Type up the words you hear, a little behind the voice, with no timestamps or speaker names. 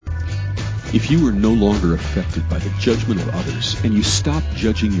If you were no longer affected by the judgment of others and you stopped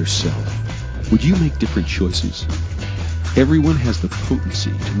judging yourself, would you make different choices? Everyone has the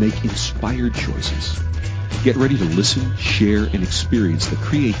potency to make inspired choices. Get ready to listen, share, and experience the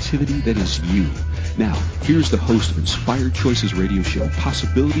creativity that is you. Now, here's the host of Inspired Choices Radio Show,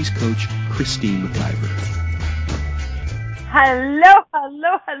 Possibilities Coach, Christine McIver.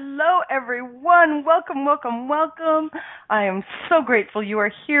 Hello, everyone. Welcome. I am so grateful you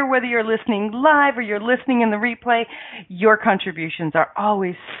are here, whether you're listening live or you're listening in the replay. Your contributions are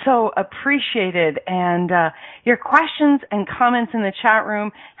always so appreciated, and your questions and comments in the chat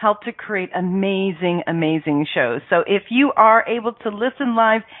room help to create amazing shows. So if you are able to listen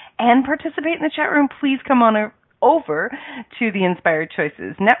live and participate in the chat room, please come on over to the Inspired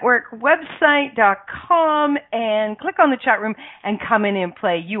Choices Network website.com and click on the chat room and come in and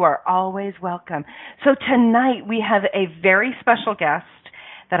play. You are always welcome. So tonight we have a very special guest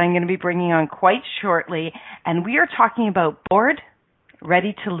that I'm going to be bringing on quite shortly, and we are talking about bored,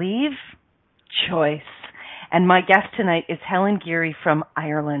 ready to leave, choice. And my guest tonight is Helen Geary from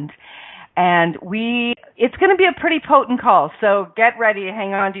Ireland. And it's going to be a pretty potent call, so get ready to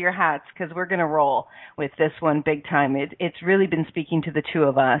hang on to your hats because we're going to roll with this one big time. It's really been speaking to the two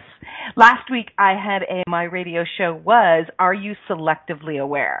of us. Last week I had my radio show was, Are You Selectively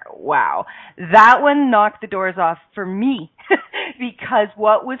Aware? Wow. That one knocked the doors off for me because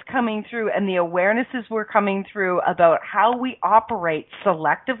what was coming through and the awarenesses were coming through about how we operate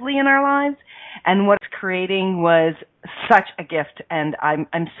selectively in our lives and what's creating was such a gift, and I'm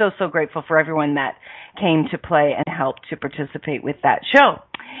so grateful for everyone that came to play and helped to participate with that show.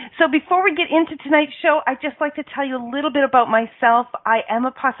 So before we get into tonight's show, I'd just like to tell you a little bit about myself. I am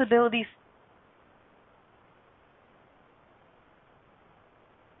a possibilities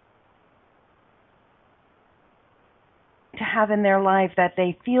to have in their life that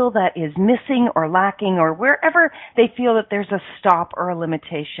they feel that is missing or lacking or wherever they feel that there's a stop or a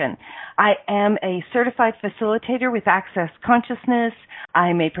limitation. I am a certified facilitator with Access Consciousness.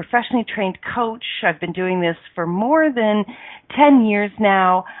 I'm a professionally trained coach. I've been doing this for more than 10 years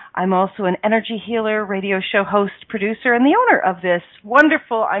now. I'm also an energy healer, radio show host, producer, and the owner of this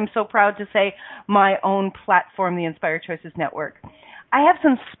wonderful, I'm so proud to say, my own platform, the Inspired Choices Network. I have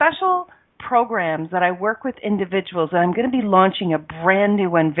some special programs that I work with individuals, and I'm going to be launching a brand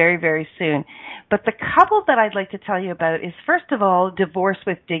new one very soon. But the couple that I'd like to tell you about is, first of all, Divorce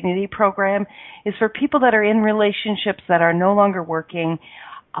with Dignity program is for people that are in relationships that are no longer working,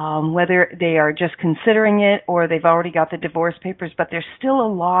 whether they are just considering it or they've already got the divorce papers, but there's still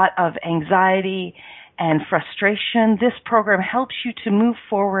a lot of anxiety and frustration. This program helps you to move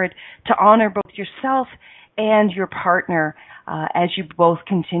forward, to honor both yourself and your partner as you both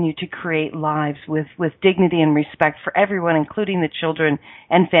continue to create lives with dignity and respect for everyone, including the children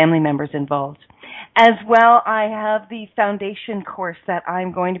and family members involved. As well, I have the foundation course that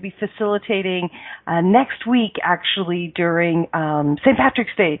I'm going to be facilitating next week, actually, during St.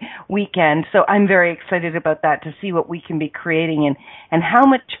 Patrick's Day weekend. So I'm very excited about that, to see what we can be creating and how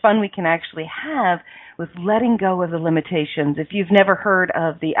much fun we can actually have with letting go of the limitations. If you've never heard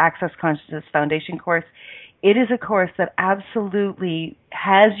of the Access Consciousness Foundation course, it is a course that absolutely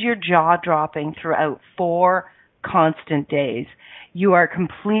has your jaw dropping throughout 4 constant days. You are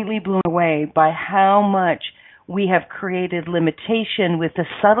completely blown away by how much we have created limitation with the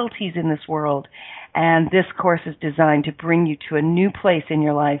subtleties in this world. And this course is designed to bring you to a new place in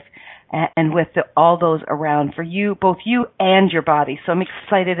your life and with all those around for you, both you and your body. So I'm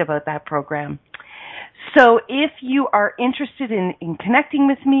excited about that program. So if you are interested in connecting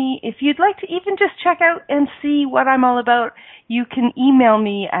with me, if you'd like to even just check out and see what I'm all about, you can email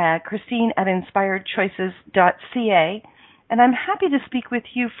me at christine@inspiredchoices.ca, and I'm happy to speak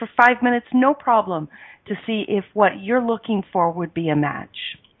with you for 5 minutes, no problem, to see if what you're looking for would be a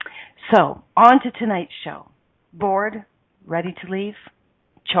match. So, on to tonight's show. Bored? Ready to leave?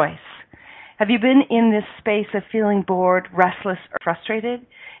 Choice. Have you been in this space of feeling bored, restless, or frustrated?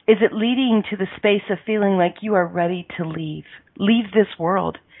 Is it leading to the space of feeling like you are ready to leave? Leave this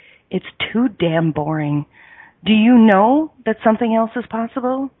world. It's too damn boring. Do you know that something else is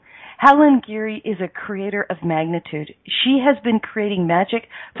possible? Helen Geary is a creator of magnitude. She has been creating magic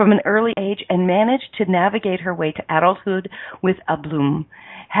from an early age and managed to navigate her way to adulthood with aplomb.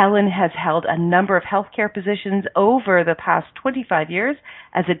 Helen has held a number of healthcare positions over the past 25 years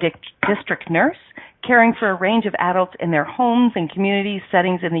as a district nurse, caring for a range of adults in their homes and community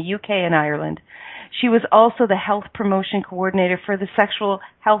settings in the UK and Ireland. She was also the health promotion coordinator for the Sexual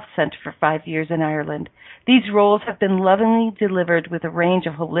Health Centre for 5 years in Ireland. These roles have been lovingly delivered with a range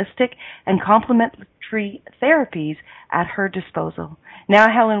of holistic and complementary free therapies at her disposal. Now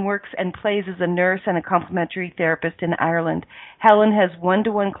Helen works and plays as a nurse and a complementary therapist in Ireland. Helen has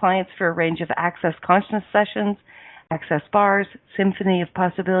one-to-one clients for a range of Access Consciousness sessions, Access bars, Symphony of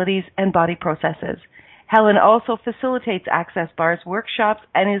Possibilities, and body processes. Helen also facilitates Access bars workshops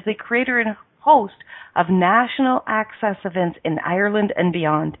and is the creator and host of national Access events in Ireland and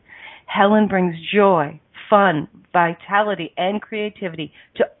beyond. Helen brings joy, fun, vitality, and creativity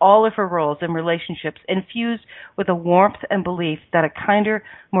to all of her roles and relationships, infused with a warmth and belief that a kinder,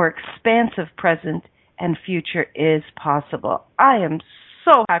 more expansive present and future is possible. I am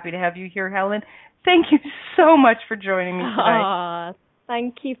so happy to have you here, Helen. Thank you so much for joining me today.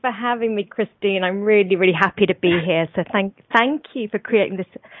 Thank you for having me, Christine. I'm really, really happy to be here. So thank you for creating this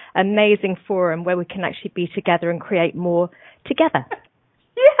amazing forum where we can actually be together and create more together.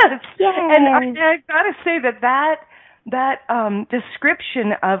 Yes. Yay. And I've got to say that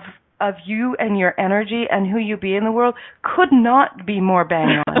description of you and your energy and who you be in the world could not be more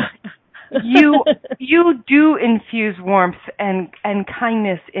bang on. You do infuse warmth and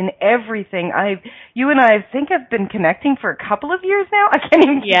kindness in everything. You and I think I've been connecting for a couple of years now. I can't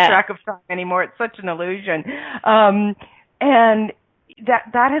even keep track of time anymore. It's such an illusion. And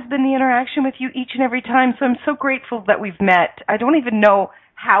that has been the interaction with you each and every time. So I'm so grateful that we've met. I don't even know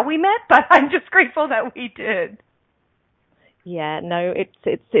how we met, but I'm just grateful that we did. Yeah, no,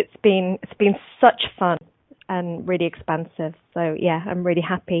 it's been such fun and really expansive. So yeah, I'm really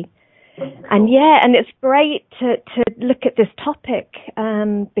happy. And it's great to look at this topic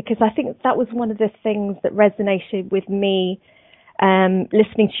because I think that was one of the things that resonated with me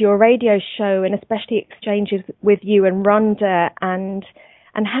listening to your radio show, and especially exchanges with you and Rhonda, and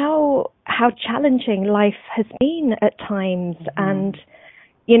how challenging life has been at times, and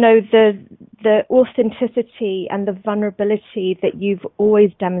you know the authenticity and the vulnerability that you've always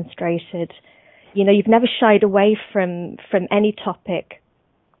demonstrated. You know, you've never shied away from any topic,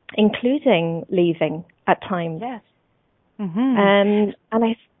 including leaving at times. Yes. And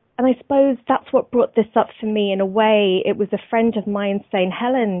I suppose that's what brought this up for me in a way. It was a friend of mine saying,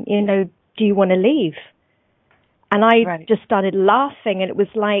 Helen, you know, do you want to leave? And I just started laughing, and it was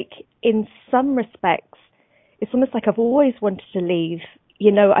like, in some respects, it's almost like I've always wanted to leave.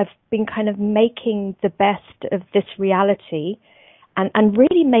 You know, I've been kind of making the best of this reality and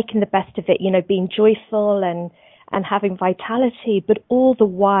really making the best of it, you know, being joyful and having vitality, but all the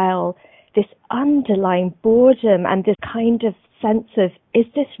while this underlying boredom and this kind of sense of, is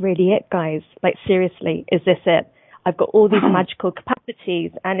this really it, guys? Like, seriously, is this it? I've got all these magical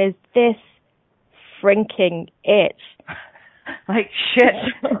capacities, and is this frinking it? Like, shit,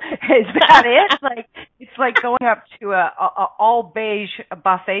 is that it? Like, it's like going up to a all beige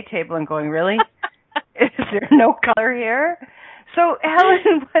buffet table and going, really? Is there no color here? So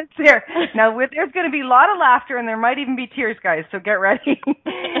Helen was there. Now, there's going to be a lot of laughter, and there might even be tears, guys, so get ready.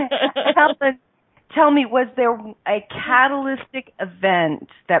 Helen, tell me, was there a catalytic event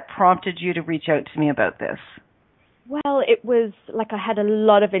that prompted you to reach out to me about this? Well, it was like I had a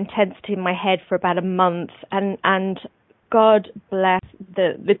lot of intensity in my head for about a month, and God bless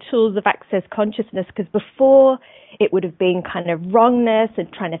the tools of Access Consciousness, because before it would have been kind of wrongness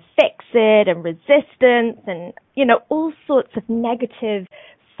and trying to fix it and resistance and, you know, all sorts of negative,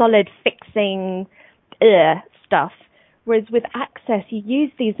 solid fixing stuff. Whereas with Access, you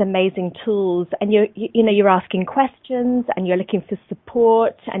use these amazing tools, and you're asking questions, and you're looking for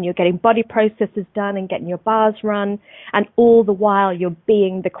support, and you're getting body processes done and getting your bars run, and all the while you're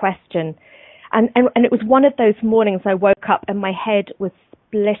being the question. And it was one of those mornings I woke up and my head was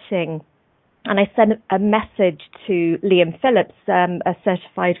splitting. And I sent a message to Liam Phillips, a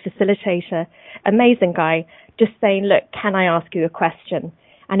certified facilitator, amazing guy, just saying, look, can I ask you a question?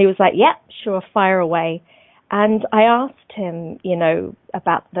 And he was like, yeah, sure, fire away. And I asked him, you know,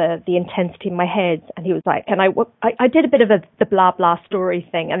 about the intensity in my head. And he was like, and I did a bit of the blah, blah story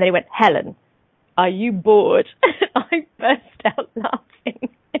thing. And then he went, Helen, are you bored? I burst out laughing.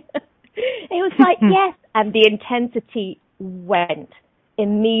 It was like, yes. And the intensity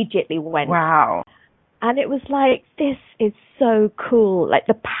immediately went. Wow. And it was like, this is so cool. Like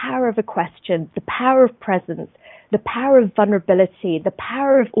the power of a question, the power of presence, the power of vulnerability, the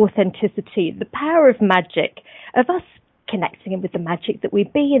power of authenticity, the power of magic, of us connecting with the magic that we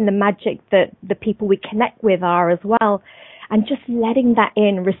be and the magic that the people we connect with are as well. And just letting that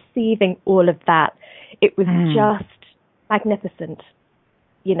in, receiving all of that. It was just magnificent.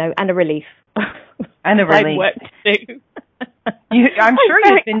 You know, and a relief. And a relief. I've worked too. I'm sure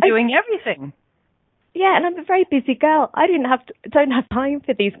you've been doing everything. Yeah, and I'm a very busy girl. I don't have time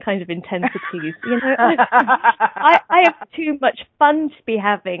for these kind of intensities. You know, I have too much fun to be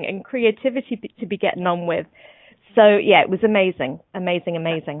having and creativity to be getting on with. So yeah, it was amazing.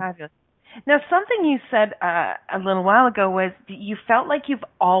 Fabulous. Now, something you said a little while ago was you felt like you've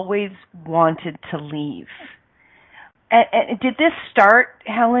always wanted to leave. And did this start,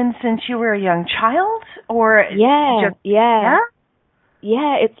 Helen, since you were a young child, or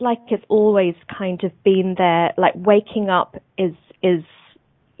Yeah, it's like it's always kind of been there. Like waking up is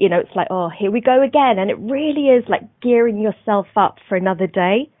you know, it's like, oh, here we go again, and it really is like gearing yourself up for another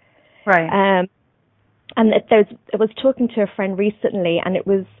day. Right. And I was talking to a friend recently, and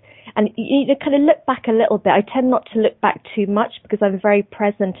you kind of look back a little bit. I tend not to look back too much because I'm very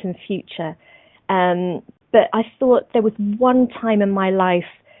present in future. But I thought there was one time in my life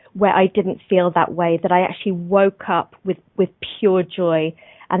where I didn't feel that way, that I actually woke up with pure joy.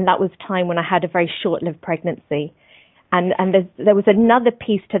 And that was time when I had a very short-lived pregnancy. And there was another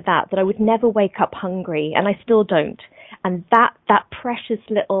piece to that I would never wake up hungry, and I still don't. And that precious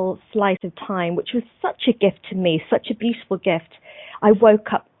little slice of time, which was such a gift to me, such a beautiful gift, I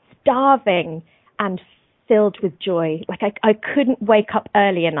woke up starving and filled with joy. Like I couldn't wake up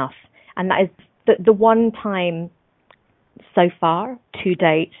early enough. And that is the one time so far to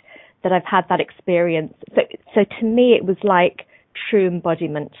date that I've had that experience. So to me, it was like true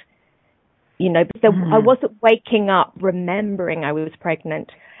embodiment. You know, but I wasn't waking up remembering I was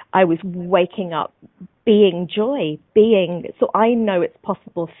pregnant. I was waking up being joy, so I know it's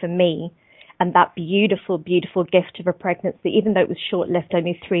possible for me. And that beautiful, beautiful gift of a pregnancy, even though it was short-lived,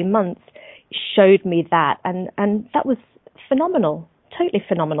 only 3 months, showed me that. And that was phenomenal, totally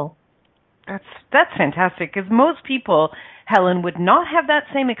phenomenal. That's fantastic, because most people, Helen, would not have that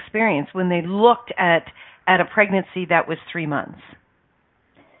same experience when they looked at a pregnancy that was 3 months.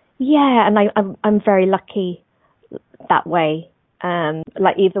 Yeah, and I'm very lucky that way.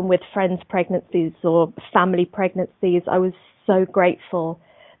 Like even with friends' pregnancies or family pregnancies, I was so grateful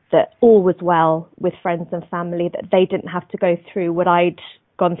that all was well with friends and family, that they didn't have to go through what I'd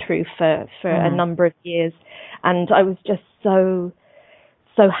gone through for a number of years. And I was just so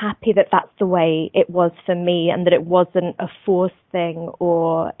happy that that's the way it was for me, and that it wasn't a forced thing,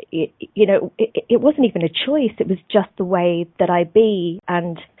 or it wasn't even a choice. It was just the way that I be,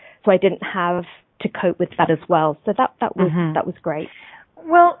 and so I didn't have to cope with that as well. So that was great.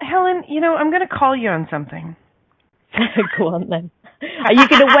 Well, Helen, I'm going to call you on something. Go on then. Are you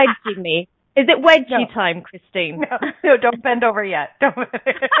going to wedgie me? Is it wedgie time, Christine? No, don't bend over yet. Don't.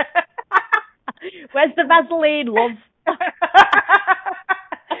 Where's the Vaseline, love?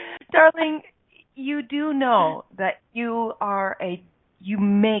 Darling, you do know that you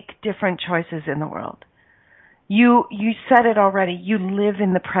make different choices in the world. You said it already. You live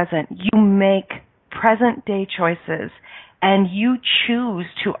in the present. You make present day choices, and you choose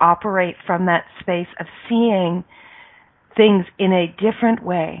to operate from that space of seeing things in a different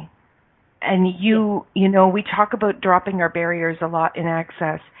way. And we talk about dropping our barriers a lot in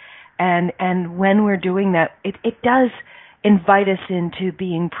Access, and when we're doing that, it does invite us into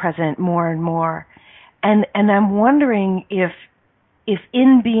being present more and more. And I'm wondering if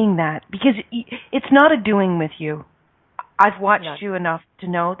in being that, because it's not a doing with you. I've watched you enough to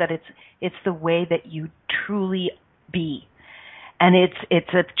know that it's the way that you truly be. And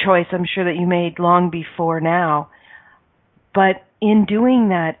it's a choice I'm sure that you made long before now. But in doing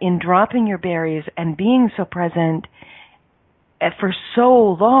that, in dropping your barriers and being so present for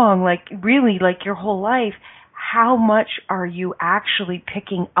so long, like really like your whole life, how much are you actually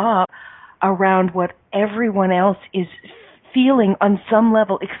picking up around what everyone else is feeling on some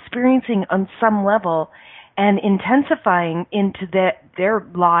level, experiencing on some level, and intensifying into their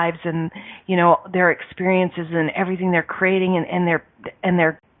lives and their experiences and everything they're creating and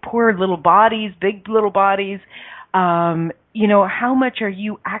their poor little bodies, big little bodies. How much are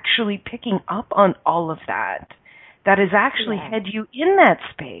you actually picking up on all of that has actually had you in that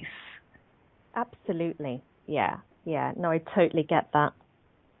space? Absolutely. Yeah. No, I totally get that.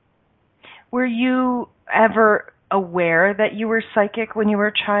 Were you ever aware that you were psychic when you were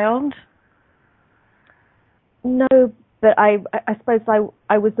a child? No, but I suppose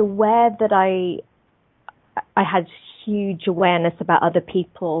I was aware that I had huge awareness about other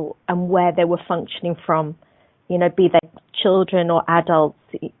people and where they were functioning from, be they children or adults,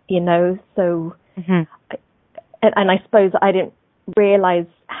 so, and I suppose I didn't realize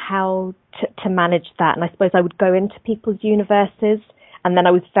how to manage that. And I suppose I would go into people's universes, and then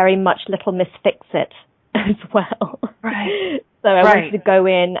I was very much Little Miss Fix-It as well. Right. So I wanted to go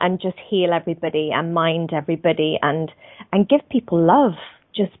in and just heal everybody and mind everybody and give people love,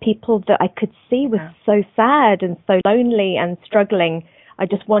 just people that I could see was so sad and so lonely and struggling. I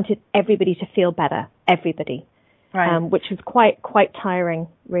just wanted everybody to feel better, everybody. Right. Which was quite tiring,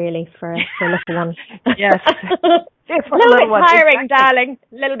 really, for a little one. Yes. It's a little bit tiring, darling.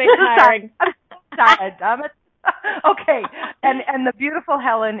 A little bit tiring. Tired, damn it. Okay. And the beautiful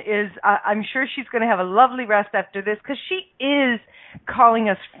Helen is, I'm sure she's going to have a lovely rest after this, because she is calling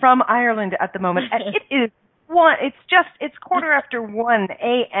us from Ireland at the moment. And it is it's 1:15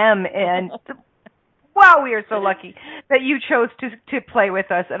 a.m. and wow, we are so lucky that you chose to play with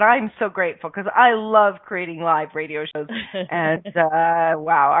us, and I'm so grateful because I love creating live radio shows, and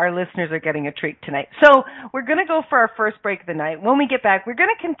wow, our listeners are getting a treat tonight. So we're going to go for our first break of the night. When we get back, we're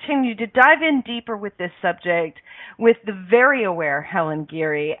going to continue to dive in deeper with this subject with the very aware Helen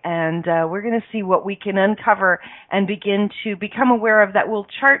Geary, and we're going to see what we can uncover and begin to become aware of that will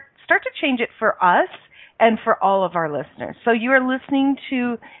start to change it for us and for all of our listeners. So you are listening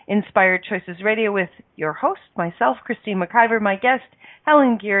to Inspired Choices Radio with your host, myself, Christine McIver, my guest,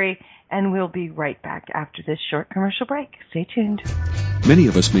 Helen Geary, and we'll be right back after this short commercial break. Stay tuned. Many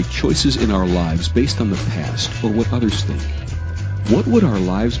of us make choices in our lives based on the past or what others think. What would our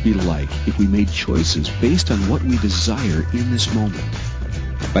lives be like if we made choices based on what we desire in this moment?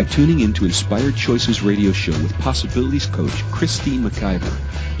 By tuning into Inspired Choices Radio Show with Possibilities Coach Christine McIver,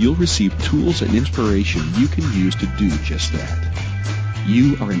 you'll receive tools and inspiration you can use to do just that.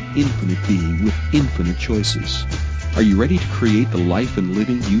 You are an infinite being with infinite choices. Are you ready to create the life and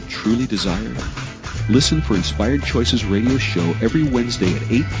living you truly desire? Listen for Inspired Choices Radio Show every Wednesday at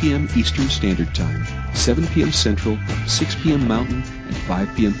 8 p.m. Eastern Standard Time, 7 p.m. Central, 6 p.m. Mountain, and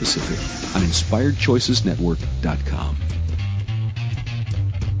 5 p.m. Pacific on InspiredChoicesNetwork.com.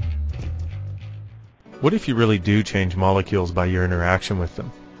 What if you really do change molecules by your interaction with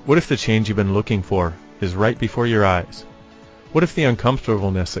them? What if the change you've been looking for is right before your eyes? What if the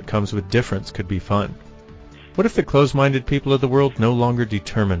uncomfortableness that comes with difference could be fun? What if the closed-minded people of the world no longer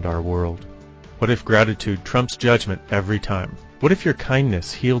determined our world? What if gratitude trumps judgment every time? What if your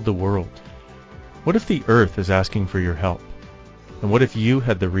kindness healed the world? What if the earth is asking for your help? And what if you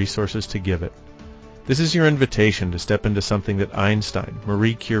had the resources to give it? This is your invitation to step into something that Einstein,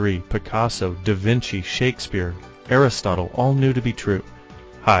 Marie Curie, Picasso, Da Vinci, Shakespeare, Aristotle all knew to be true.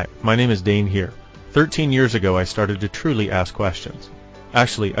 Hi, my name is Dane here. 13 years ago, I started to truly ask questions.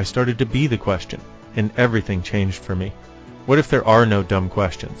 Actually, I started to be the question, and everything changed for me. What if there are no dumb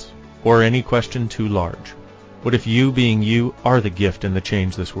questions, or any question too large? What if you being you are the gift and the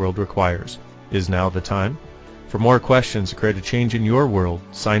change this world requires? Is now the time? For more questions to create a change in your world,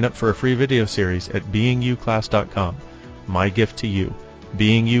 sign up for a free video series at beingyouclass.com. My gift to you,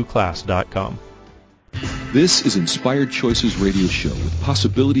 beingyouclass.com. This is Inspired Choices Radio Show with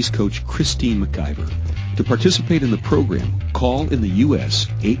Possibilities Coach Christine McIver. To participate in the program, call in the U.S.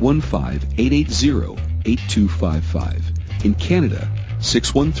 815-880-8255. In Canada,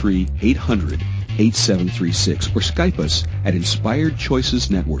 613-800-8736. Or Skype us at Inspired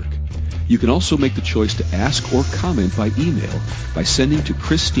Choices Network. You can also make the choice to ask or comment by email by sending to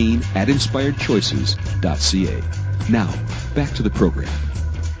Christine@inspiredchoices.ca. Now, back to the program.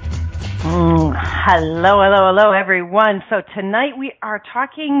 Hello, everyone. So tonight we are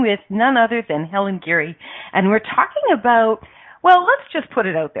talking with none other than Helen Geary, and we're talking about, well, let's just put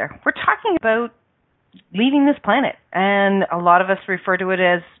it out there. We're talking about leaving this planet, and a lot of us refer to it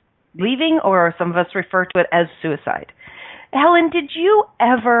as leaving, or some of us refer to it as suicide. Helen, did you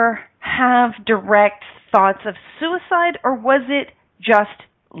ever have direct thoughts of suicide, or was it just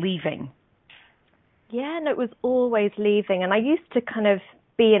leaving? Yeah, no, it was always leaving. And I used to kind of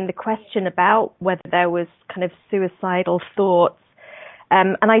be in the question about whether there was kind of suicidal thoughts.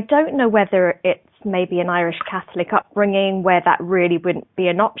 And I don't know whether it's maybe an Irish Catholic upbringing where that really wouldn't be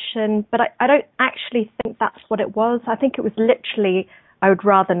an option, but I don't actually think that's what it was. I think it was literally, I would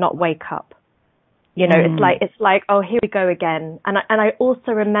rather not wake up. You know, it's like, oh, here we go again. And I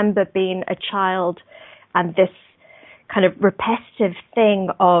also remember being a child and this kind of repetitive thing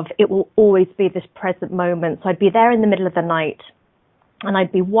of it will always be this present moment. So I'd be there in the middle of the night and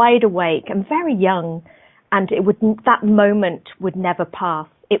I'd be wide awake and very young, and that moment would never pass.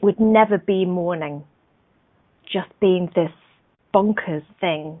 It would never be morning, just being this bonkers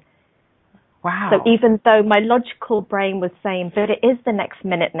thing. Wow. So even though my logical brain was saying, but it is the next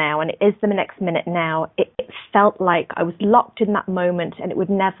minute now, and it is the next minute now, it felt like I was locked in that moment, and it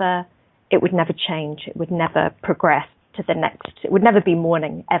would never change. It would never progress to the next. It would never be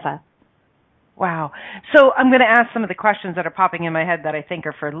morning, ever. Wow. So I'm going to ask some of the questions that are popping in my head that I think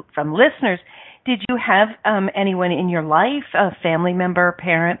are from listeners. Did you have anyone in your life, a family member,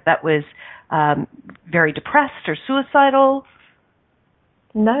 parent, that was very depressed or suicidal?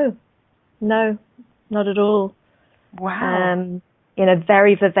 No, not at all. Wow.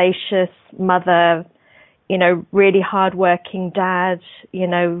 Very vivacious mother, really hardworking dad,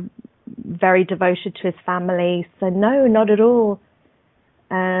 very devoted to his family. So no, not at all.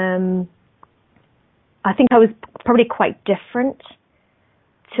 I think I was probably quite different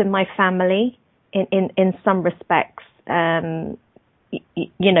to my family in some respects. Very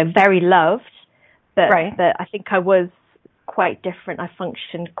loved, but right. but I think I was quite different. I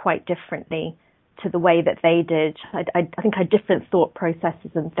functioned quite differently to the way that they did. I think I had different thought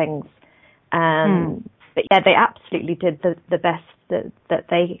processes and things. But yeah, they absolutely did the best that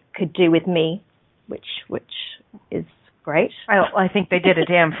they could do with me, which is great. I think they did a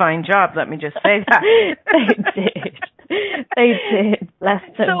damn fine job. Let me just say that. They did. Bless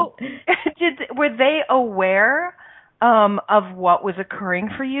them. So, were they aware of what was occurring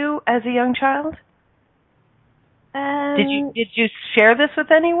for you as a young child? Did you share this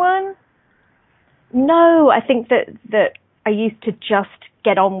with anyone? No, I think that I used to just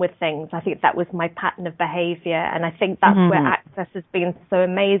get on with things. I think that was my pattern of behavior, and I think that's where Access has been so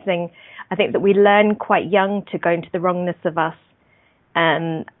amazing. I think that we learn quite young to go into the wrongness of us,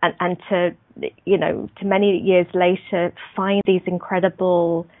 and to many years later find these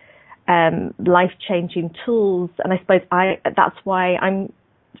incredible life-changing tools. And I suppose that's why I'm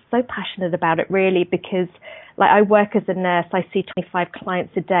so passionate about it, really, because I work as a nurse. I see 25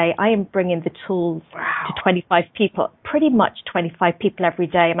 clients a day. I am bringing the tools to 25 people, pretty much 25 people every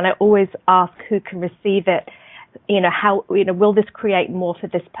day. I always ask who can receive it. How will this create more for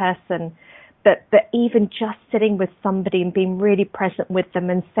this person? But even just sitting with somebody and being really present with them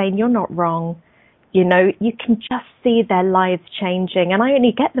and saying, you're not wrong. You can just see their lives changing. And I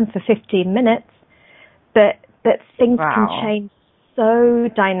only get them for 15 minutes, but things can change so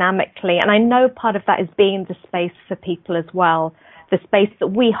dynamically. And I know part of that is being the space for people as well, the space that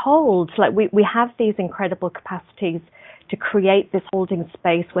we hold. We have these incredible capacities to create this holding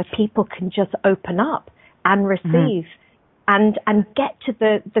space where people can just open up and receive and get to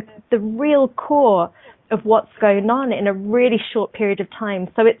the real core of what's going on in a really short period of time.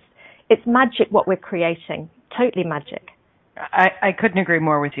 So it's magic what we're creating, totally magic. I couldn't agree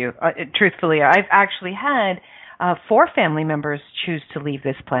more with you. Truthfully, I've actually had 4 family members choose to leave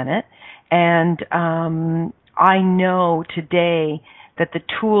this planet, and I know today that the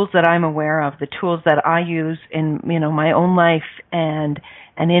tools that I'm aware of, the tools that I use in my own life and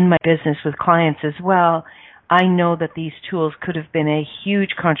in my business with clients as well, I know that these tools could have been a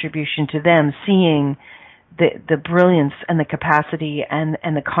huge contribution to them, seeing the brilliance and the capacity and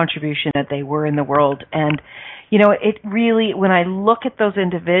the contribution that they were in the world. And it really, when I look at those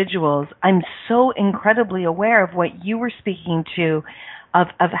individuals, I'm so incredibly aware of what you were speaking to,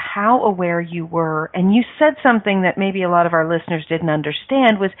 of how aware you were. And you said something that maybe a lot of our listeners didn't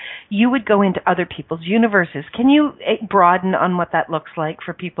understand, was you would go into other people's universes. Can you broaden on what that looks like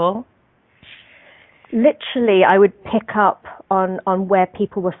for people? Literally, I would pick up on where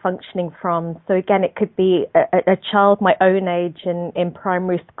people were functioning from. So again, it could be a child my own age in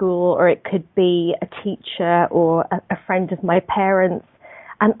primary school, or it could be a teacher or a friend of my parents.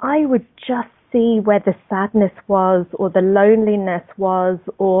 And I would just see where the sadness was, or the loneliness was,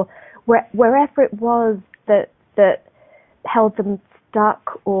 or wherever it was that held them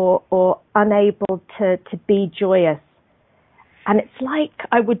stuck or unable to be joyous. And it's like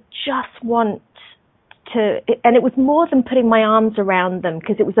I would just want and it was more than putting my arms around them,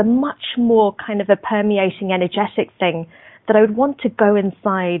 because it was a much more kind of a permeating energetic thing, that I would want to go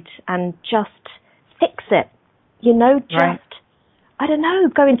inside and just fix it, Right. I don't know,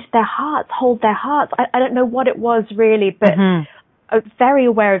 go into their hearts, hold their hearts. I don't know what it was really, but I was very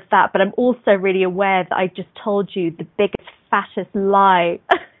aware of that. But I'm also really aware that I just told you the biggest, fattest lie.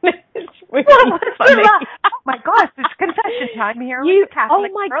 It's really funny. Oh my gosh, it's confession time here with the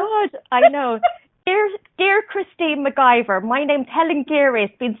Catholic. Oh my God, I know. Dear Christine MacGyver, my name's Helen Geary.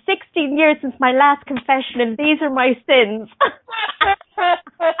 It's been 16 years since my last confession, and these are my sins.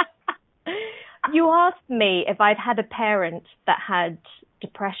 You asked me if I'd had a parent that had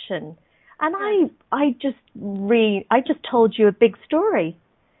depression, and I just told you a big story.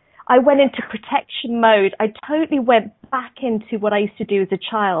 I went into protection mode. I totally went back into what I used to do as a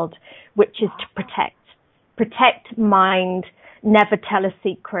child, which is to protect mind, never tell a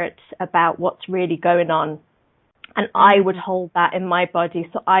secret about what's really going on. And I would hold that in my body.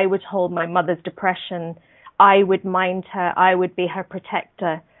 So I would hold my mother's depression. I would mind her. I would be her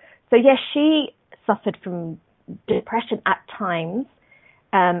protector. So yes, she suffered from depression at times,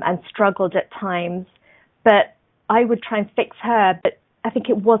 and struggled at times, but I would try and fix her. But I think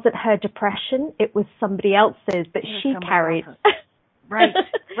it wasn't her depression. It was somebody else's that she carried. Right.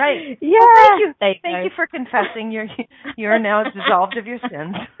 Yeah. Well, thank you for confessing. You're now dissolved of your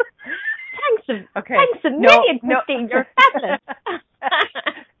sins. Thanks Okay. Thanks a million, Christine. You're fabulous.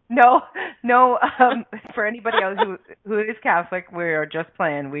 No. For anybody else who is Catholic, we are just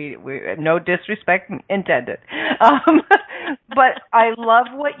playing. We no disrespect intended. But I love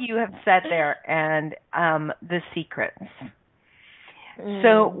what you have said there, and the secrets.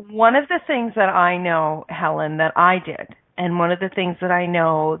 So one of the things that I know, Helen, that I did, and one of the things that I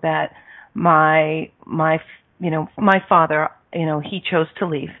know that my father, he chose to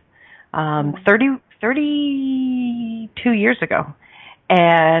leave 32 years ago,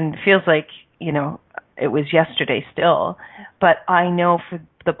 and feels like, it was yesterday still. But I know for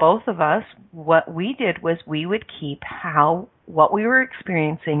the both of us, what we did was we would keep what we were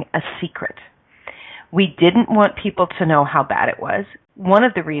experiencing a secret. We didn't want people to know how bad it was. One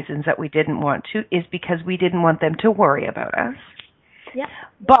of the reasons that we didn't want to is because we didn't want them to worry about us. Yeah.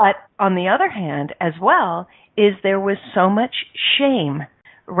 But on the other hand, as well, is there was so much shame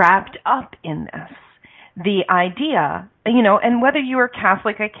wrapped up in this. The idea, and whether you were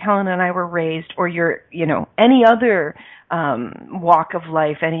Catholic like Helen and I were raised, or you're, any other walk of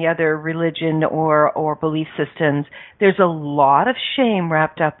life, any other religion or belief systems, there's a lot of shame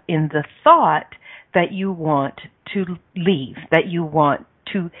wrapped up in the thought that you want to leave, that you want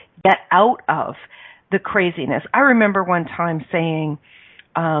to get out of the craziness. I remember one time saying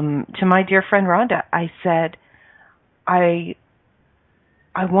to my dear friend Rhonda, I said, I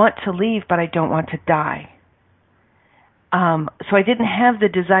want to leave, but I don't want to die. So I didn't have the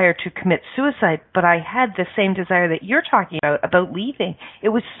desire to commit suicide, but I had the same desire that you're talking about leaving. It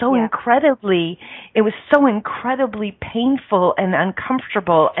was so incredibly painful and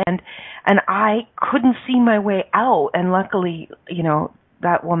uncomfortable, and I couldn't see my way out. And luckily,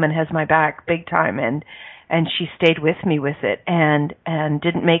 that woman has my back big time, and she stayed with me with it, and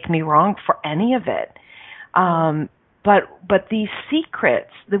didn't make me wrong for any of it. But these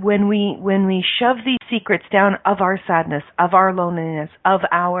secrets, when we shove these secrets down of our sadness, of our loneliness, of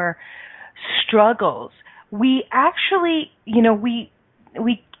our struggles, we actually, we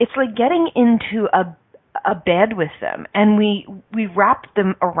it's like getting into a bed with them, and we wrap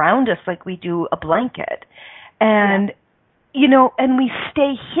them around us like we do a blanket, and and we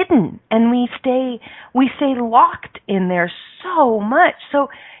stay hidden, and we stay locked in there so much.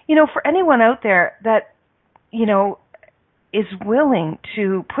 So, for anyone out there that is willing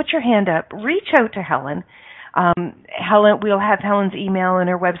to put your hand up, reach out to Helen. Helen, we'll have Helen's email and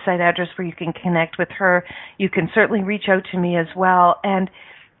her website address where you can connect with her. You can certainly reach out to me as well. And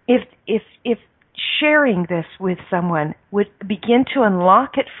if sharing this with someone would begin to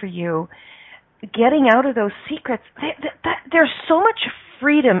unlock it for you, getting out of those secrets, there's so much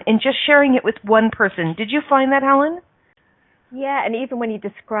freedom in just sharing it with one person. Did you find that, Helen? Yeah, and even when you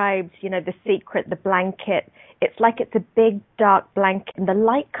described, the secret, the blanket, it's like it's a big dark blanket and the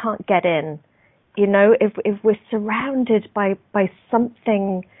light can't get in. If we're surrounded by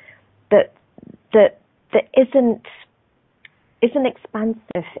something that isn't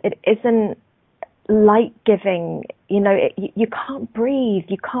expansive, it isn't light giving, you can't breathe,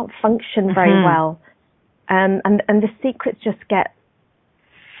 you can't function very well, and the secrets just get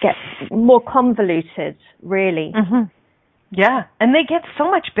more convoluted, really. Yeah, and they get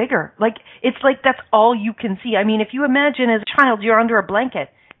so much bigger. It's like that's all you can see. I mean, if you imagine as a child you're under a blanket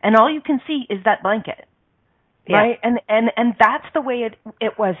and all you can see is that blanket, right? And that's the way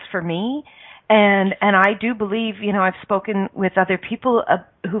it was for me. And I do believe, I've spoken with other people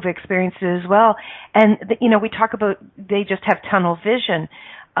who've experienced it as well. And we talk about they just have tunnel vision,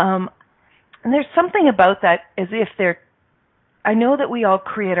 and there's something about that as if they're. I know that we all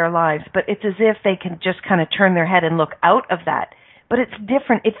create our lives, but it's as if they can just kind of turn their head and look out of that. But it's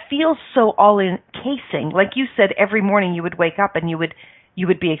different. It feels so all-encasing. Like you said, every morning you would wake up and you would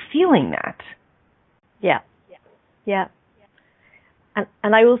be feeling that. Yeah.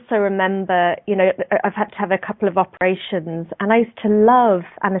 And I also remember, I've had to have a couple of operations, and I used to love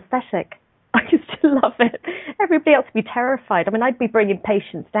anesthetic. I used to love it. Everybody else would be terrified. I mean, I'd be bringing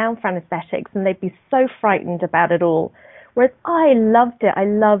patients down for anesthetics, and they'd be so frightened about it all. Whereas I loved it. I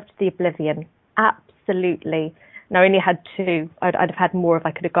loved the oblivion. Absolutely. And I only had 2. I'd have had more if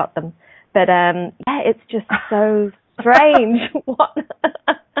I could have got them. But, it's just so strange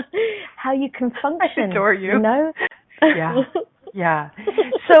how you can function. I adore you. Yeah.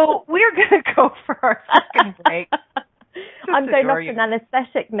 So we're going to go for our second break. I'm going off an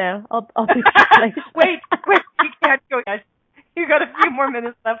anesthetic now. I'll be quick. Wait, you can't go yet. You got a few more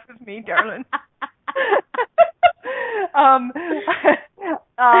minutes left with me, darling.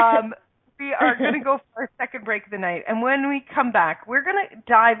 We are going to go for our second break of the night. And when we come back, we're going to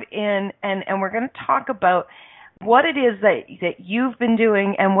dive in and we're going to talk about what it is that you've been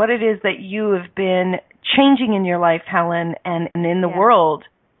doing and what it is that you have been changing in your life, Helen, and in the world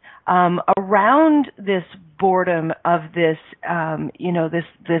around this boredom of this,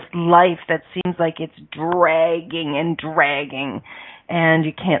 this life that seems like it's dragging and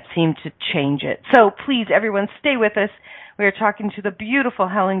you can't seem to change it. So please, everyone, stay with us. We are talking to the beautiful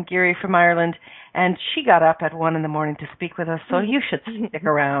Helen Geary from Ireland, and she got up at 1 a.m. to speak with us, so you should stick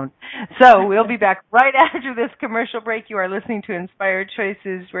around. So we'll be back right after this commercial break. You are listening to Inspired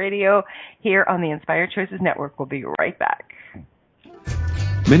Choices Radio here on the Inspired Choices Network. We'll be right back.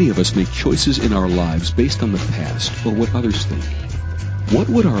 Many of us make choices in our lives based on the past or what others think. What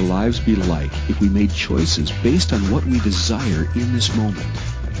would our lives be like if we made choices based on what we desire in this moment?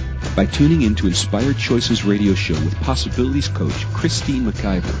 By tuning in to Inspired Choices Radio Show with Possibilities Coach Christine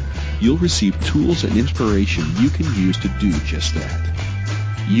McIver, you'll receive tools and inspiration you can use to do just that.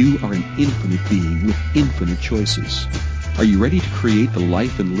 You are an infinite being with infinite choices. Are you ready to create the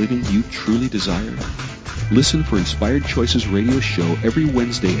life and living you truly desire? Listen for Inspired Choices Radio Show every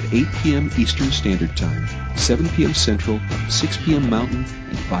Wednesday at 8 p.m. Eastern Standard Time, 7 p.m. Central, 6 p.m. Mountain,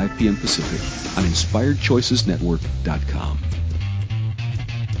 and 5 p.m. Pacific on InspiredChoicesNetwork.com.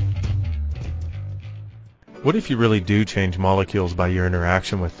 What if you really do change molecules by your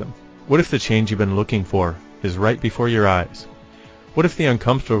interaction with them? What if the change you've been looking for is right before your eyes? What if the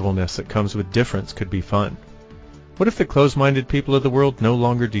uncomfortableness that comes with difference could be fun? What if the closed-minded people of the world no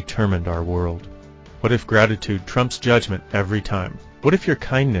longer determined our world? What if gratitude trumps judgment every time? What if your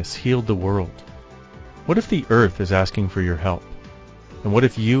kindness healed the world? What if the earth is asking for your help? And what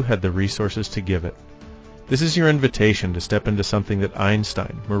if you had the resources to give it? This is your invitation to step into something that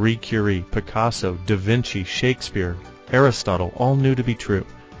Einstein, Marie Curie, Picasso, Da Vinci, Shakespeare, Aristotle all knew to be true.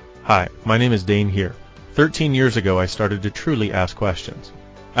 Hi, my name is Dane here. 13 years ago, I started to truly ask questions.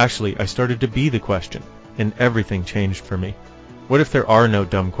 Actually, I started to be the question, and everything changed for me. What if there are no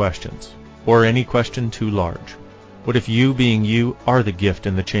dumb questions? Or any question too large? What if you being you are the gift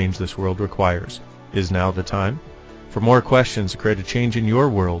and the change this world requires? Is now the time? For more questions to create a change in your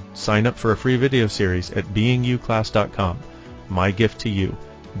world, sign up for a free video series at beingyouclass.com. My gift to you,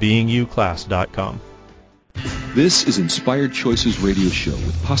 beingyouclass.com. This is Inspired Choices Radio Show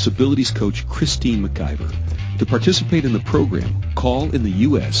with Possibilities Coach Christine McIver. To participate in the program, call in the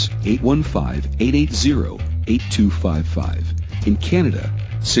U.S. 815-880-8255. In Canada,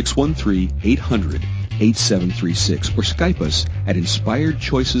 613-800-8736 or Skype us at Inspired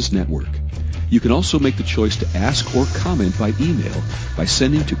Choices Network. You can also make the choice to ask or comment by email by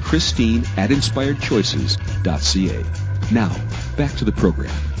sending to Christine@inspiredchoices.ca. Now, back to the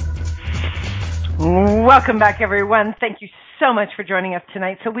program. Welcome back, everyone. Thank you so much for joining us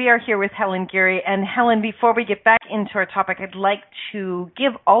tonight. So we are here with Helen Geary. And Helen, before we get back into our topic, I'd like to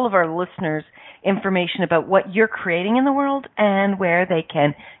give all of our listeners information about what you're creating in the world and where they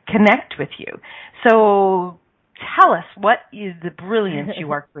can connect with you. So tell us, what is the brilliance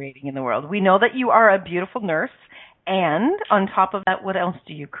you are creating in the world? We know that you are a beautiful nurse, and on top of that, what else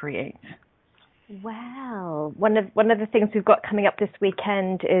do you create? Well, one of the things we've got coming up this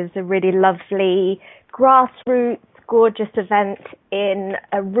weekend is a really lovely grassroots, gorgeous event in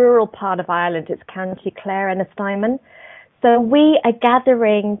a rural part of Ireland. It's County Clare and Estimen. So we are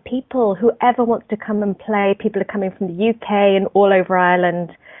gathering people, whoever wants to come and play. People are coming from the UK and all over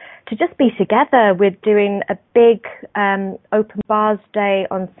Ireland to just be together. We're doing a big open bars day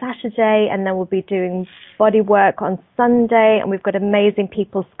on Saturday, and then we'll be doing body work on Sunday, and we've got amazing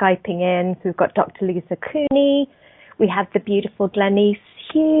people Skyping in. So we've got Dr. Lisa Cooney, we have the beautiful Glenise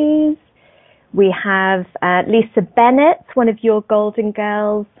Hughes, we have Lisa Bennett, one of your golden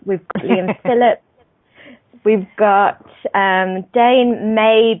girls, we've got Liam Phillips, we've got Dane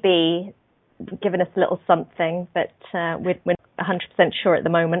maybe giving us a little something, but we're 100% sure at the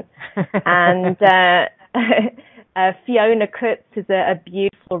moment. And Fiona Kutz is a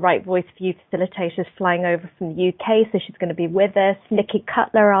beautiful Right Voice for You facilitator flying over from the UK, so she's going to be with us. Nikki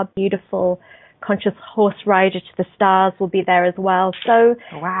Cutler, our beautiful conscious horse rider to the stars, will be there as well. So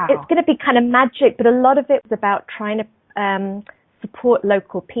It's going to be kind of magic, but a lot of it was about trying to support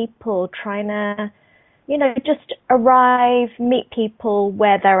local people, trying to, just arrive, meet people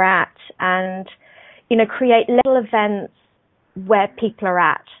where they're at, and, create little events where people are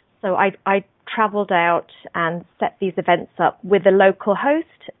at. So I traveled out and set these events up with a local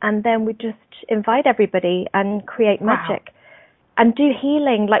host, and then we just invite everybody and create magic and do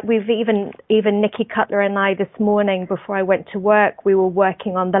healing. Like we've even Nikki Cutler and I this morning before I went to work, we were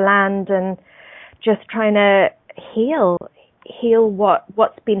working on the land and just trying to heal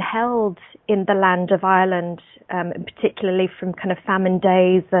what's been held in the land of Ireland, and particularly from kind of famine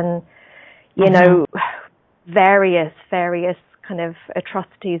days and, you know, various kind of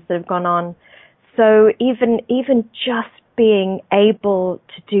atrocities that have gone on. So even just being able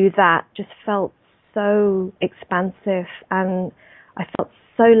to do that just felt so expansive, and I felt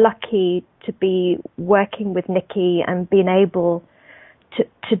so lucky to be working with Nikki and being able to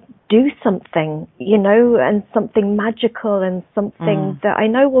do something, you know, and something magical and something that I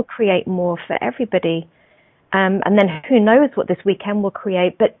know will create more for everybody. And then who knows what this weekend will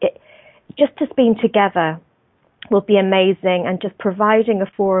create, but just being together will be amazing, and just providing a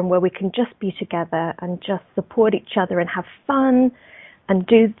forum where we can just be together and just support each other and have fun and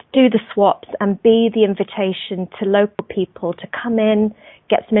do the swaps and be the invitation to local people to come in,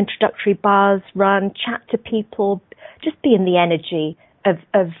 get some introductory bars run, chat to people, just be in the energy of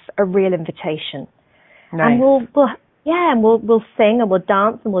a real invitation. Nice. And we'll sing and we'll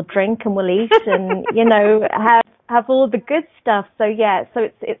dance and we'll drink and we'll eat and, you know, have all the good stuff. So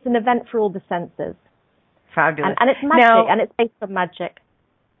it's an event for all the senses. Fabulous. And it's magic, and it's based on magic.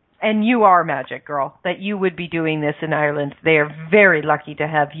 And you are magic, girl, that you would be doing this in Ireland. They are very lucky to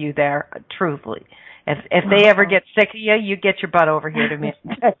have you there, truthfully. If they ever get sick of you, you get your butt over here to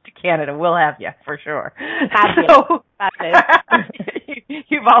Canada. We'll have you, for sure. Fabulous.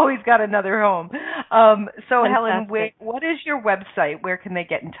 You've always got another home. So, Fantastic. Helen, what is your website? Where can they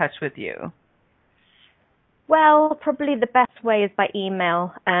get in touch with you? Well, probably the best way is by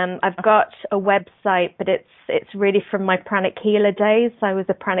email. I've got a website, but it's really from my pranic healer days. I was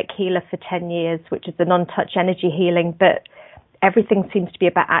a pranic healer for 10 years, which is the non-touch energy healing, but everything seems to be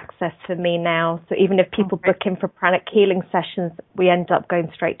about access for me now. So even if people book in for pranic healing sessions, we end up going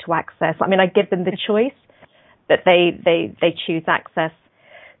straight to access. I mean, I give them the choice, but they choose access.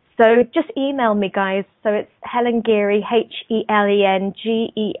 So just email me, guys. So it's Helen Geary,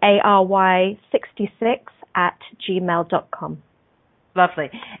 HelenGeary 66 @gmail.com. Lovely.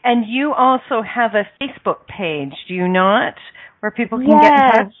 And you also have a Facebook page, do you not, where people can get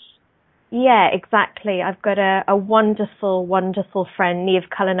in touch? Yeah, exactly. I've got a wonderful, wonderful friend, Niamh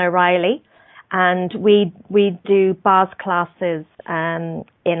Cullen O'Reilly, and we do bars classes in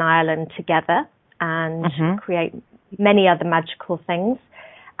Ireland together and create many other magical things.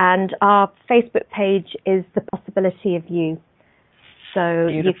 And our Facebook page is The Possibility of You. So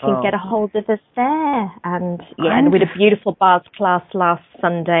you can get a hold of us there. And and we had a beautiful bars class last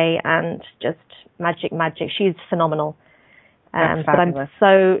Sunday, and just magic. She's phenomenal. But I'm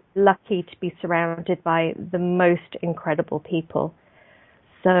so lucky to be surrounded by the most incredible people.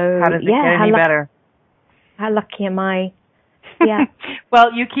 So how does it get any better? How lucky am I? Yeah.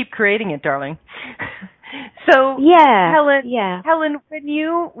 Well, you keep creating it, darling. So Helen,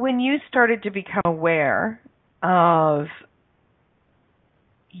 when you started to become aware of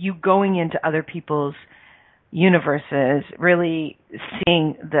you going into other people's universes, really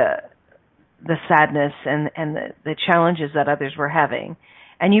seeing the sadness and the challenges that others were having,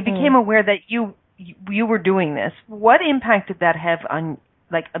 and you became aware that you were doing this, what impact did that have on,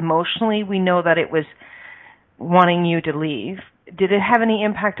 like, emotionally? We know that it was wanting you to leave. Did it have any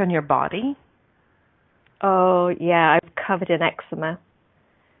impact on your body? Oh, yeah, I've covered in eczema.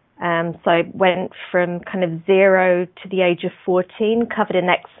 So I went from kind of 0 to the age of 14, covered in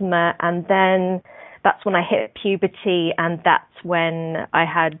eczema, and then that's when I hit puberty, and that's when I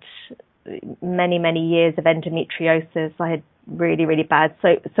had many, many years of endometriosis. I had really, really bad.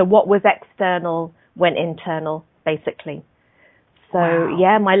 So what was external went internal, basically. So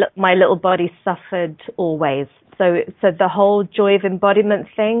yeah, my little body suffered always. So the whole joy of embodiment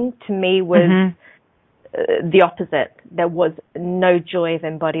thing to me was the opposite. There was no joy of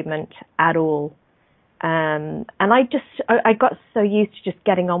embodiment at all. And I got so used to just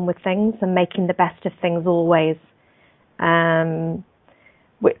getting on with things and making the best of things always.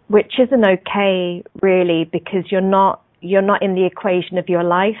 Which isn't okay, really, because you're not in the equation of your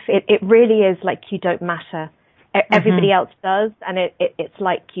life. It really is like you don't matter. Everybody else does, and it's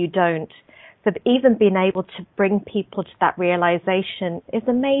like you don't. So even being able to bring people to that realization is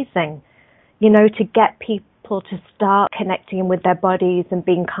amazing. You know, to get people to start connecting with their bodies and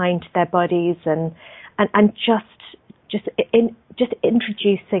being kind to their bodies, and just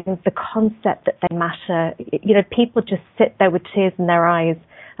introducing the concept that they matter. You know, people just sit there with tears in their eyes.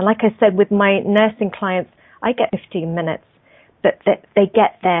 And like I said, with my nursing clients, I get 15 minutes, but they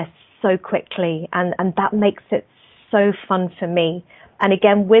get there so quickly, and that makes it so fun for me. And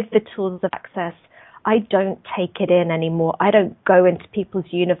again, with the tools of access, I don't take it in anymore. I don't go into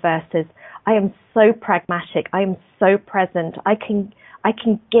people's universes. I am so pragmatic. I am so present. I can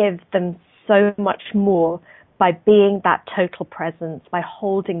give them so much more by being that total presence, by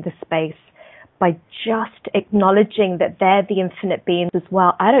holding the space, by just acknowledging that they're the infinite beings as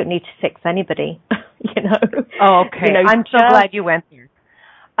well. I don't need to fix anybody, you know. Oh, okay. You know, I'm so glad you went there.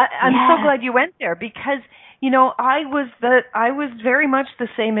 I'm so glad you went there because, you know, I was very much the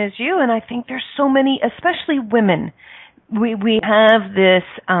same as you, and I think there's so many, especially women. We have this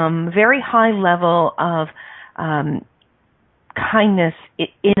very high level of kindness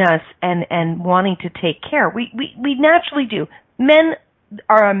in us and wanting to take care. We naturally do. Men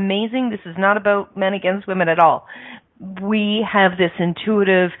are amazing. This is not about men against women at all. We have this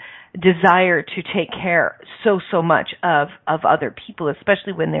intuitive desire to take care so much of other people,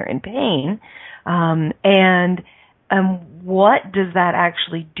 especially when they're in pain. And what does that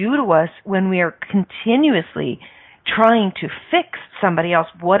actually do to us when we are continuously trying to fix somebody else?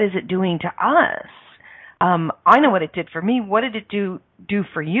 What is it doing to us? I know what it did for me. What did it do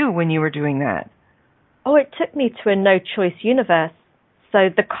for you when you were doing that? Oh, it took me to a no-choice universe. So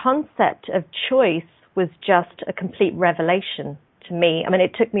the concept of choice was just a complete revelation to me. I mean,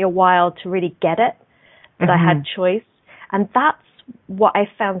 it took me a while to really get it, that I had choice. And that's what I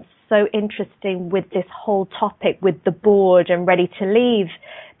found so interesting with this whole topic with the board and Ready to Leave.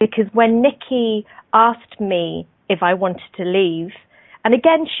 Because when Nikki asked me if I wanted to leave, and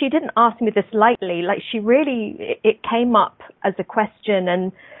again, she didn't ask me this lightly, like she really, it came up as a question,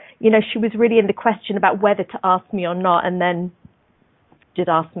 and, you know, she was really in the question about whether to ask me or not, and then did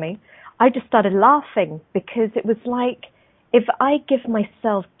ask me. I just started laughing because it was like, if I give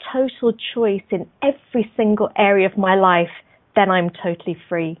myself total choice in every single area of my life, then I'm totally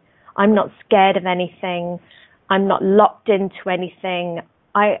free. I'm not scared of anything. I'm not locked into anything.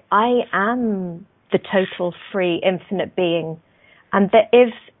 I am the total free, infinite being. And that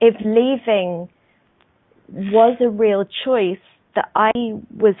if leaving was a real choice that I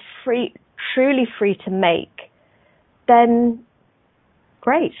was free, truly free to make, then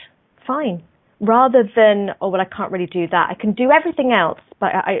great, fine. Rather than, oh, well, I can't really do that. I can do everything else,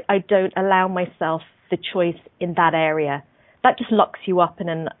 but I don't allow myself the choice in that area. That just locks you up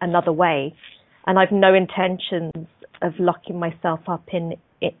in another way. And I've no intentions of locking myself up in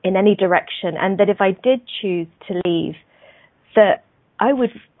any direction. And that if I did choose to leave, that I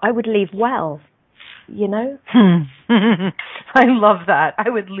would leave well, you know? I love that. I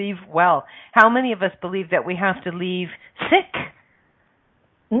would leave well. How many of us believe that we have to leave sick?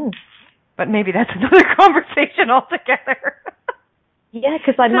 But maybe that's another conversation altogether. Yeah,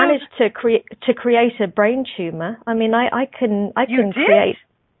 because I managed to create a brain tumor. I mean, I can create.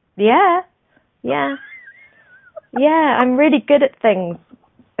 Yeah. I'm really good at things.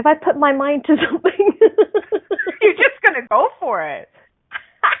 If I put my mind to something, you're just gonna go for it.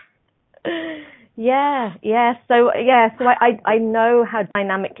 Yeah. So I know how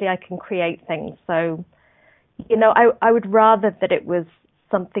dynamically I can create things. So, you know, I would rather that it was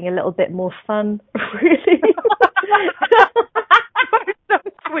something a little bit more fun, really. You're so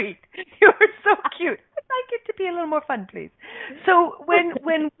sweet. You're so cute. I'd like it to be a little more fun, please. So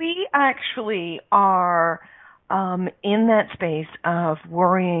when we actually are in that space of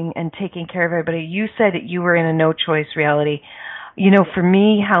worrying and taking care of everybody, you said that you were in a no-choice reality. You know, for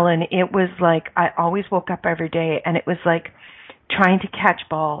me, Helen, it was like I always woke up every day and it was like trying to catch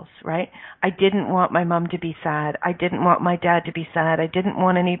balls, right? I didn't want my mom to be sad. I didn't want my dad to be sad. I didn't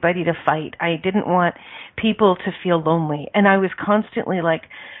want anybody to fight. I didn't want people to feel lonely. And I was constantly like,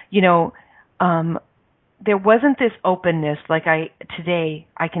 you know, there wasn't this openness like today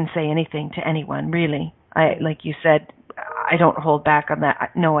I can say anything to anyone, really. Like you said, I don't hold back on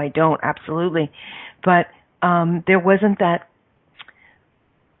that. No, I don't, absolutely. But there wasn't that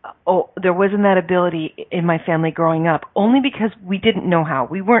ability in my family growing up, only because we didn't know how.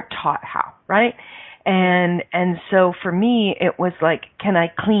 We weren't taught how, right? And so for me, it was like, can I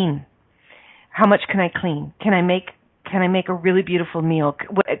clean? How much can I clean? Can I make a really beautiful meal?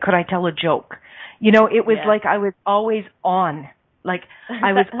 Could I tell a joke? You know, it was like I was always on. Like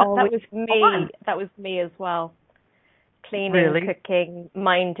I was always that was me. on. That was me as well. Cleaning, really? Cooking,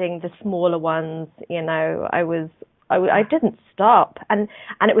 minding the smaller ones. You know, I didn't stop, and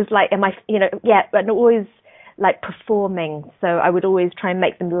it was like, and always like performing. So I would always try and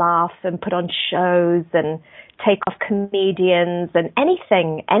make them laugh and put on shows and take off comedians and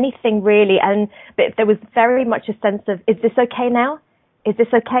anything really. But there was very much a sense of, is this okay now? Is this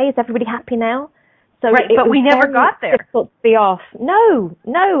okay? Is everybody happy now? So right, but we never got there. Difficult to be off. No,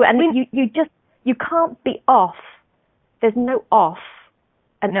 and you can't be off. There's no off.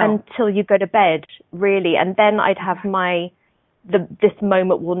 Until you go to bed, really. And then I'd have this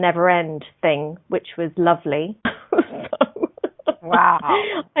moment will never end thing, which was lovely. Wow.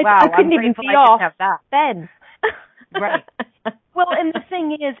 I couldn't even be off then. Right. Well, and the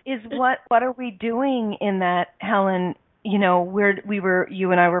thing is what are we doing in that, Helen? You know,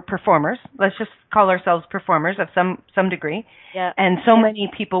 you and I were performers. Let's just call ourselves performers of some degree. Yeah. And so many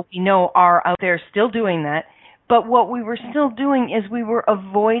people we know are out there still doing that. But what we were still doing is we were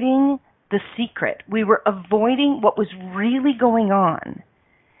avoiding the secret. We were avoiding what was really going on.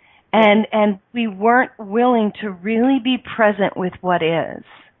 And we weren't willing to really be present with what is.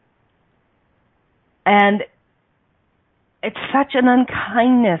 And it's such an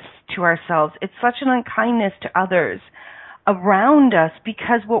unkindness to ourselves. It's such an unkindness to others around us,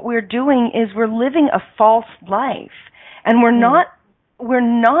 because what we're doing is we're living a false life, and we're not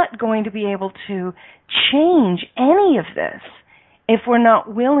going to be able to change any of this if we're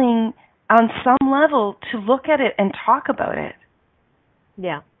not willing on some level to look at it and talk about it.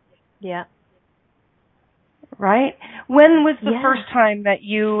 Yeah. Yeah. Right? When was the first time that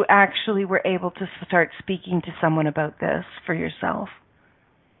you actually were able to start speaking to someone about this for yourself?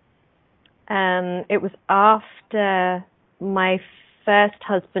 It was after my first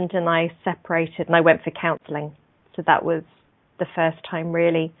husband and I separated, and I went for counselling. So that was the first time,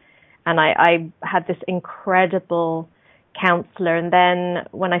 really. And I had this incredible counsellor. And then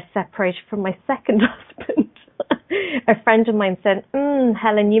when I separated from my second husband, a friend of mine said,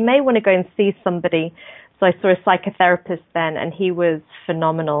 Helen, you may want to go and see somebody. So I saw a psychotherapist then, and he was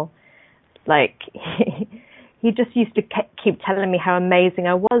phenomenal. Like, he just used to keep telling me how amazing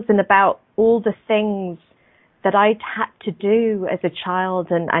I was and about all the things that I'd had to do as a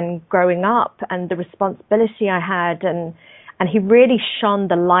child and growing up, and the responsibility I had. And he really shone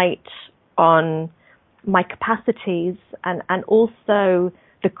the light on my capacities and also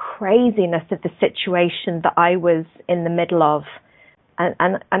the craziness of the situation that I was in the middle of.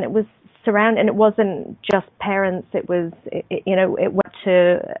 And it was and it wasn't just parents. It was, it went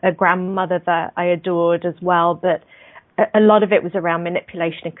to a grandmother that I adored as well. But a lot of it was around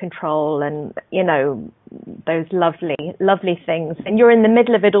manipulation and control and, those lovely, lovely things. And you're in the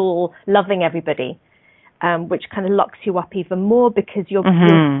middle of it all, loving everybody, which kind of locks you up even more, because you're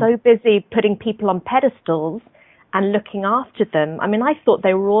so busy putting people on pedestals and looking after them. I mean, I thought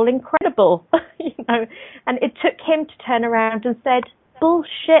they were all incredible, and it took him to turn around and said,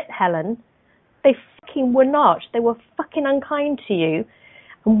 bullshit, Helen. They fucking were not. They were fucking unkind to you.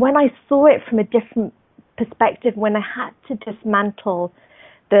 And when I saw it from a different perspective, when I had to dismantle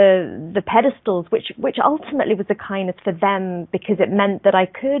the pedestals, which ultimately was a kindness for them, because it meant that I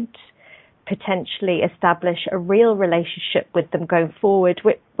could potentially establish a real relationship with them going forward,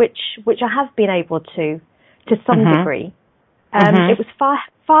 which I have been able to some degree. It was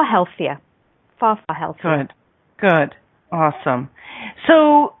far healthier, far healthier. Good. Awesome.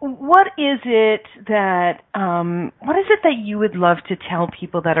 So what is it that you would love to tell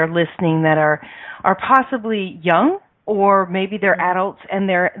people that are listening that are possibly young, or maybe they're adults, and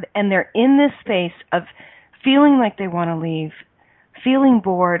they're in this space of feeling like they want to leave, feeling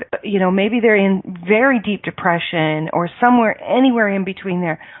bored, maybe they're in very deep depression or anywhere in between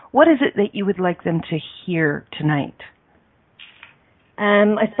there. What is it that you would like them to hear tonight?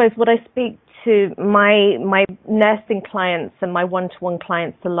 I suppose what I speak to my nursing clients and my one-to-one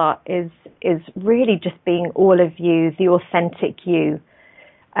clients a lot is really just being all of you, the authentic you,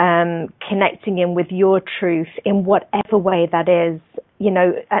 connecting in with your truth in whatever way that is,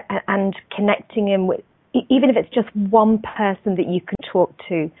 and connecting in with, even if it's just one person that you can talk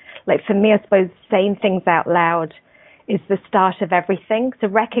to. Like for me, I suppose saying things out loud is the start of everything. So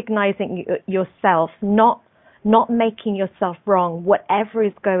recognizing yourself, not making yourself wrong, whatever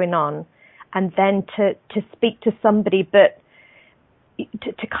is going on, and then to speak to somebody, but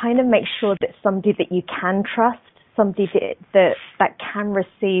to kind of make sure that somebody that you can trust, somebody that can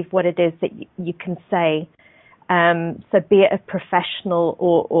receive what it is that you can say. So be it a professional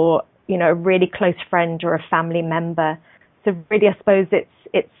or a really close friend or a family member. So really, I suppose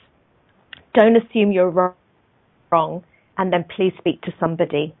it's don't assume you're wrong, and then please speak to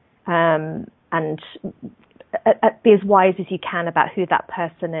somebody, and be as wise as you can about who that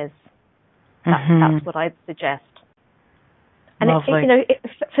person is. That's what I'd suggest. And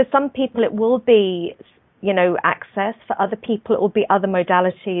for some people it will be, access. For other people it will be other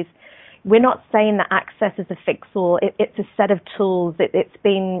modalities. We're not saying that access is a fix-all. It's a set of tools. It's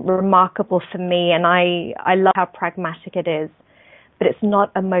been remarkable for me, and I love how pragmatic it is. But it's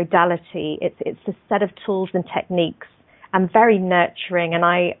not a modality. It's a set of tools and techniques, and very nurturing. And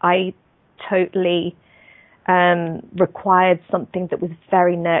I totally required something that was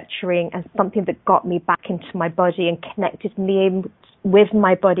very nurturing and something that got me back into my body and connected me with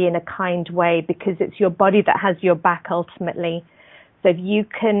my body in a kind way, because it's your body that has your back ultimately. So if you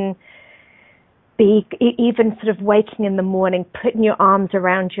can even sort of waking in the morning, putting your arms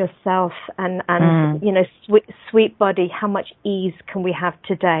around yourself and you know, sweet body, how much ease can we have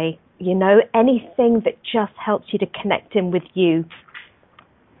today? You know, anything that just helps you to connect in with you,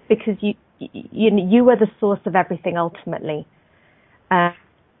 because you are the source of everything ultimately. So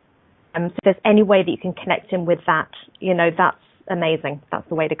if there's any way that you can connect in with that, you know, that's amazing. That's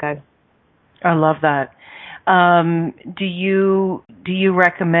the way to go. I love that. Do you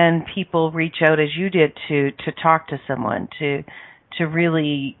recommend people reach out as you did to talk to someone to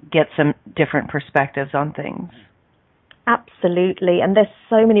really get some different perspectives on things? Absolutely. And there's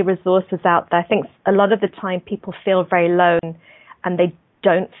so many resources out there. I think a lot of the time people feel very alone and they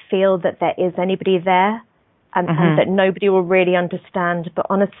don't feel that there is anybody there and that nobody will really understand. But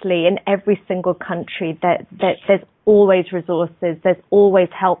honestly, in every single country, there's always resources. There's always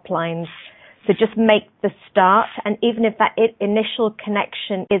helplines. So just make the start. And even if that initial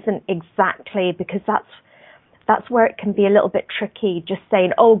connection isn't exactly, because that's where it can be a little bit tricky, just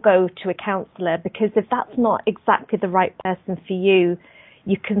saying, oh, go to a counselor, because if that's not exactly the right person for you,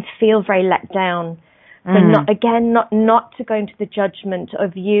 you can feel very let down. So not to go into the judgment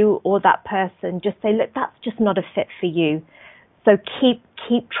of you or that person, just say, look, that's just not a fit for you. So keep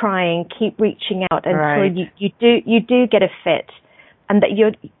trying, keep reaching out until you do get a fit, and that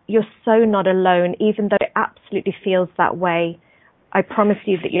you're so not alone, even though it absolutely feels that way. I promise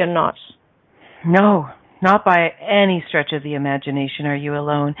you that you're not. No. Not by any stretch of the imagination are you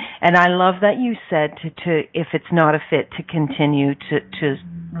alone. And I love that you said to if it's not a fit, to continue to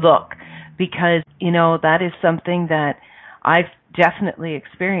look, because, you know, that is something that I've definitely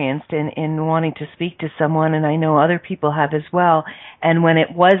experienced in wanting to speak to someone, and I know other people have as well. And when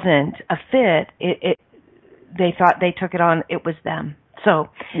it wasn't a fit, they thought they took it on, it was them. So,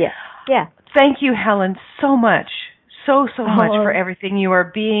 yeah. Thank you, Helen, so much. So much for everything you are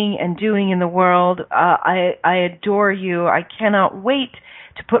being and doing in the world. I adore you. I cannot wait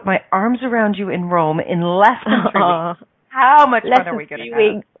to put my arms around you in Rome in less than 3 weeks. How much fun are we going to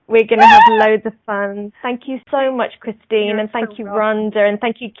have? We're going to have loads of fun. Thank you so much, Christine, and thank you, Rhonda, and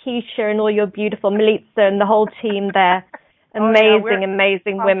thank you, Keisha, and all your beautiful Melitza and the whole team there.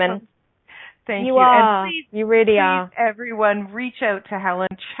 Amazing women. Thank you. And please, you really are. Everyone, reach out to Helen.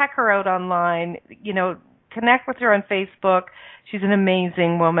 Check her out online. You know, connect with her on Facebook. She's an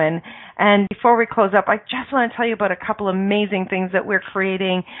amazing woman. And before we close up, I just want to tell you about a couple amazing things that we're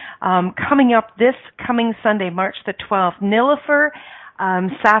creating. Coming up this coming Sunday, March the 12th, Nilofer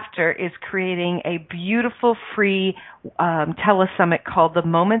Safter is creating a beautiful free telesummit called the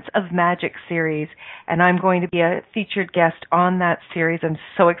Moments of Magic series, and I'm going to be a featured guest on that series. I'm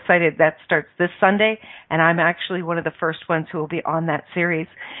so excited. That starts this Sunday, and I'm actually one of the first ones who will be on that series.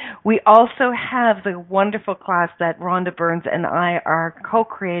 We also have the wonderful class that Rhonda Burns and I are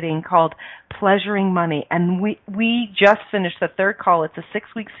co-creating called Pleasuring Money, and we just finished the third call. It's a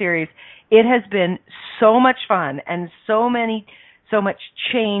 6-week series. It has been so much fun and so much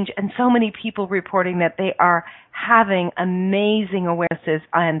change, and so many people reporting that they are having amazing awarenesses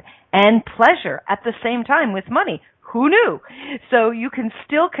and pleasure at the same time with money. Who knew? So you can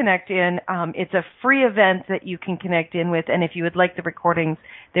still connect in. It's a free event that you can connect in with, and if you would like the recordings,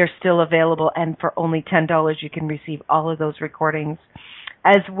 they're still available, and for only $10 you can receive all of those recordings.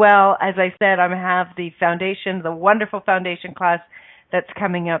 As well, as I said, I have the wonderful foundation class that's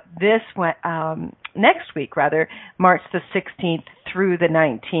coming up next week, March the 16th through the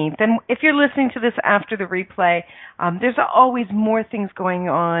 19th. And if you're listening to this after the replay, there's always more things going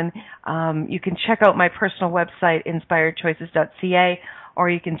on. You can check out my personal website, inspiredchoices.ca, or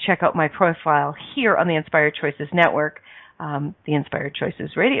you can check out my profile here on the Inspired Choices Network, the Inspired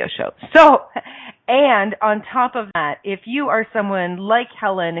Choices radio show. So, and on top of that, if you are someone like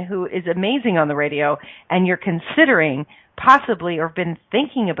Helen who is amazing on the radio and you're considering possibly or been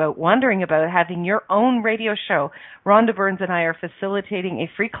thinking about, wondering about having your own radio show, Rhonda Burns and I are facilitating a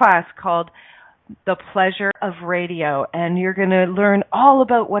free class called The Pleasure of Radio, and you're going to learn all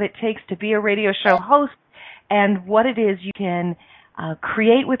about what it takes to be a radio show host and what it is you can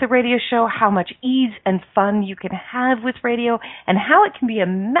create with a radio show, how much ease and fun you can have with radio, and how it can be a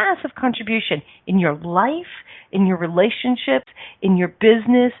massive contribution in your life, in your relationships, in your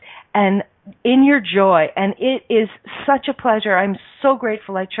business, and in your joy. And it is such a pleasure. I'm so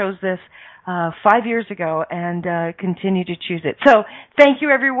grateful I chose this 5 years ago and continue to choose it. So thank you,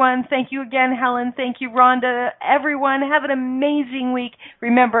 everyone. Thank you again, Helen. Thank you, Rhonda. Everyone, have an amazing week.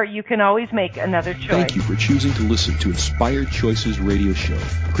 Remember, you can always make another choice. Thank you for choosing to listen to Inspired Choices Radio Show.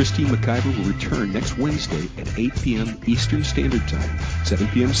 Christine McIver will return next Wednesday at 8 p.m. Eastern Standard Time, 7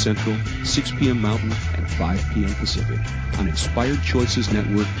 p.m. Central, 6 p.m. Mountain, and 5 p.m. Pacific on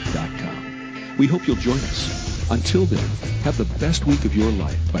InspiredChoicesNetwork.com. We hope you'll join us. Until then, have the best week of your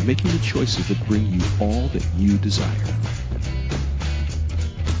life by making the choices that bring you all that you desire.